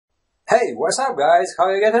Hey, what's up guys? How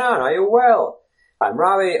are you getting on? Are you well? I'm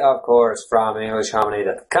Ravi, of course, from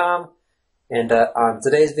EnglishHarmony.com, and on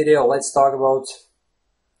today's video let's talk about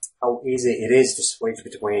how easy it is to switch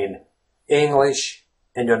between English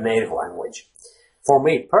and your native language. For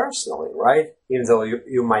me personally, right, even though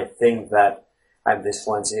you might think that I'm this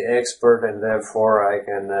fluency expert and therefore I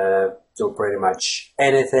can do pretty much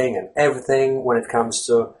anything and everything when it comes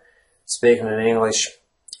to speaking in English,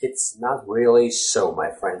 it's not really so, my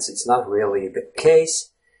friends. It's not really the case.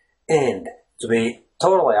 And to be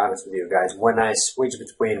totally honest with you guys, when I switch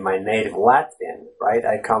between my native Latvian, right,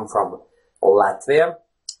 I come from Latvia.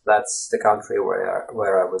 That's the country where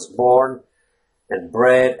I was born and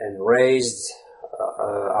bred and raised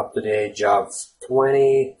up to the age of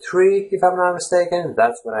 23, if I'm not mistaken.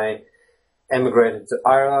 That's when I emigrated to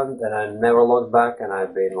Ireland, and I never looked back, and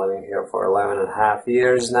I've been living here for 11 and a half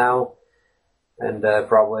years now. And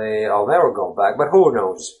probably I'll never go back, but who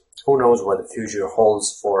knows? Who knows what the future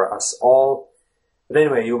holds for us all? But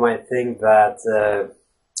anyway, you might think that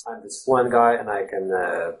I'm this fluent guy and I can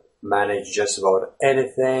manage just about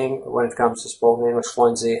anything when it comes to spoken English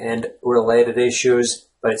fluency and related issues,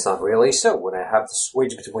 but it's not really so. When I have to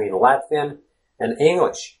switch between Latvian and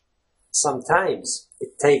English, sometimes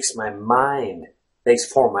it takes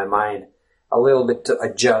for my mind a little bit to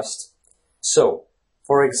adjust. So,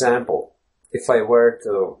 for example, if I were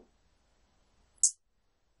to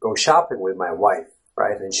go shopping with my wife,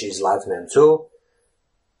 right, and she's Latvian too,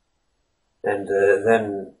 and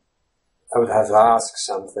then I would have to ask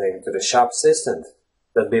something to the shop assistant,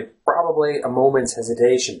 there'd be probably a moment's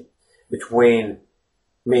hesitation between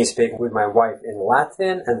me speaking with my wife in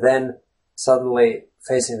Latvian and then suddenly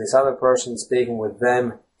facing this other person speaking with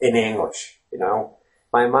them in English, you know.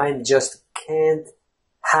 My mind just can't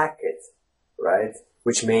hack it, right,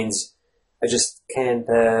 which means I just can't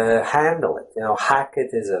handle it. You know, hack it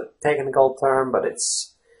is a technical term, but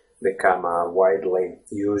it's become a widely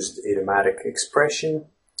used idiomatic expression,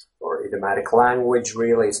 or idiomatic language,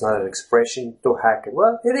 really. It's not an expression to hack it.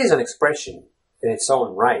 Well, it is an expression in its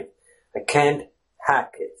own right. I can't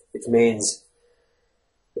hack it. It means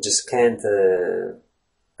I just can't,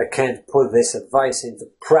 I can't put this advice into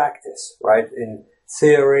practice, right? In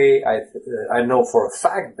theory, I know for a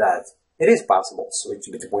fact that it is possible to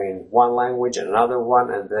switch between one language and another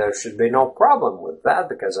one, and there should be no problem with that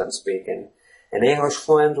because I'm speaking in English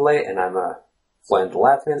fluently and I'm a fluent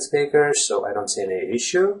Latvian speaker, so I don't see any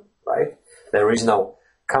issue, right? There is no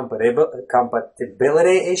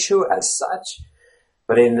compatibility issue as such,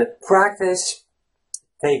 but in practice,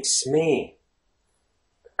 it takes me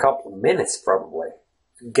a couple of minutes probably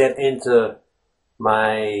to get into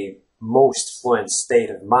my most fluent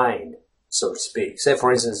state of mind, so to speak. Say,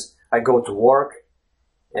 for instance, I go to work,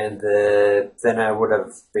 and then I would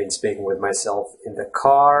have been speaking with myself in the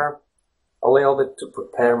car a little bit to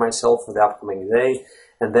prepare myself for the upcoming day,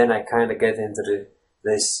 and then I kind of get into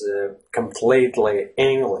this completely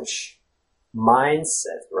English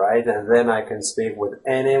mindset, right? And then I can speak with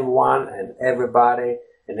anyone and everybody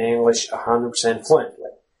in English 100%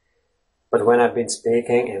 fluently. But when I've been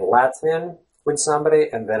speaking in Latvian with somebody,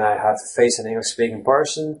 and then I have to face an English-speaking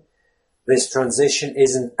person, this transition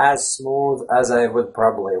isn't as smooth as I would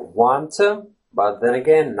probably want to, but then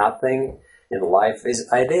again, nothing in life is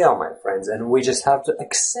ideal, my friends, and we just have to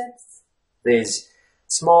accept these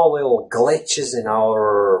small little glitches in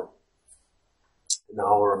our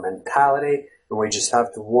mentality, and we just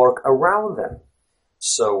have to work around them.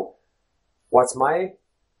 So, what's my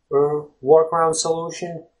workaround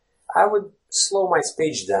solution? I would slow my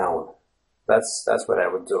speech down. That's what I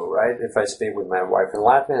would do, right? If I speak with my wife in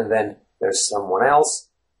Latvian and then there's someone else,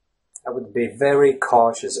 I would be very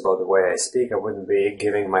cautious about the way I speak. I wouldn't be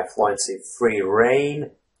giving my fluency free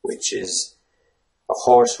rein, which is a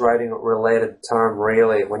horse riding related term,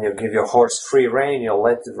 really. When you give your horse free rein, you'll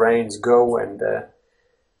let the reins go and the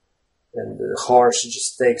horse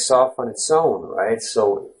just takes off on its own, right?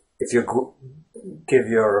 So if you give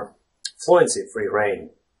your fluency free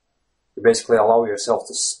rein, you basically allow yourself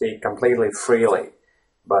to speak completely freely.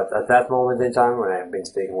 But at that moment in time, when I've been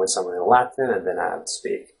speaking with someone in Latvian and then I have to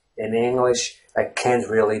speak in English, I can't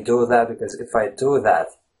really do that, because if I do that,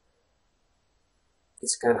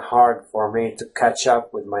 it's kind of hard for me to catch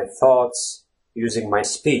up with my thoughts using my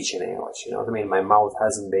speech in English. You know what I mean? My mouth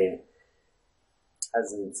hasn't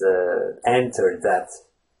entered that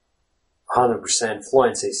 100%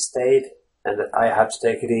 fluency state, and I have to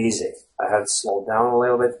take it easy. I have to slow down a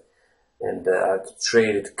little bit. And I have to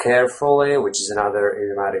treat it carefully, which is another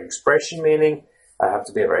idiomatic expression, meaning I have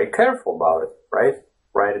to be very careful about it, right?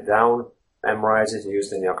 Write it down, memorize it,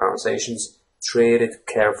 use it in your conversations, treat it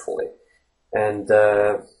carefully. And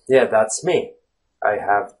yeah, that's me. I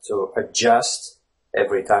have to adjust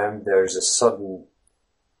every time there's a sudden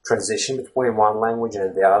transition between one language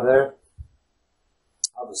and the other.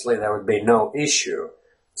 Obviously, there would be no issue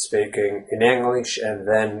speaking in English and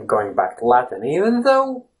then going back to Latin. Even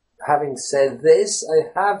though, having said this,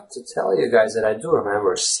 I have to tell you guys that I do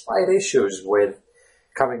remember slight issues with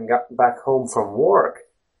coming back home from work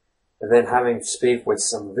and then having to speak with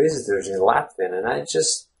some visitors in Latvian, and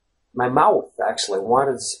my mouth actually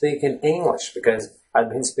wanted to speak in English because I'd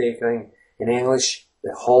been speaking in English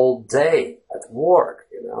the whole day at work,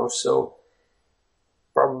 so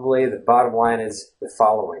probably the bottom line is the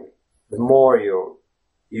following. The more you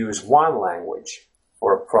use one language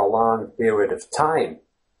for a prolonged period of time,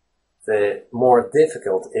 the more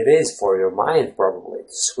difficult it is for your mind probably to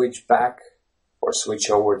switch back or switch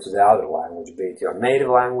over to the other language, be it your native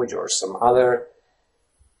language or some other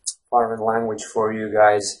foreign language for you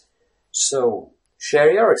guys. So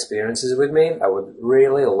share your experiences with me. I would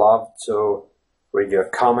really love to read your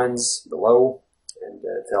comments below and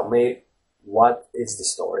tell me what is the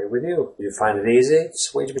story with you. Do you find it easy to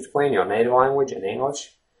switch between your native language and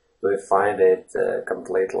English? Do you find it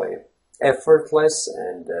completely effortless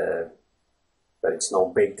and that it's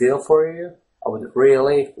no big deal for you? I would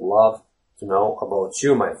really love to know about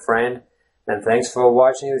you, my friend. And thanks for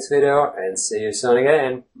watching this video, and see you soon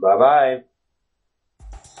again. Bye bye.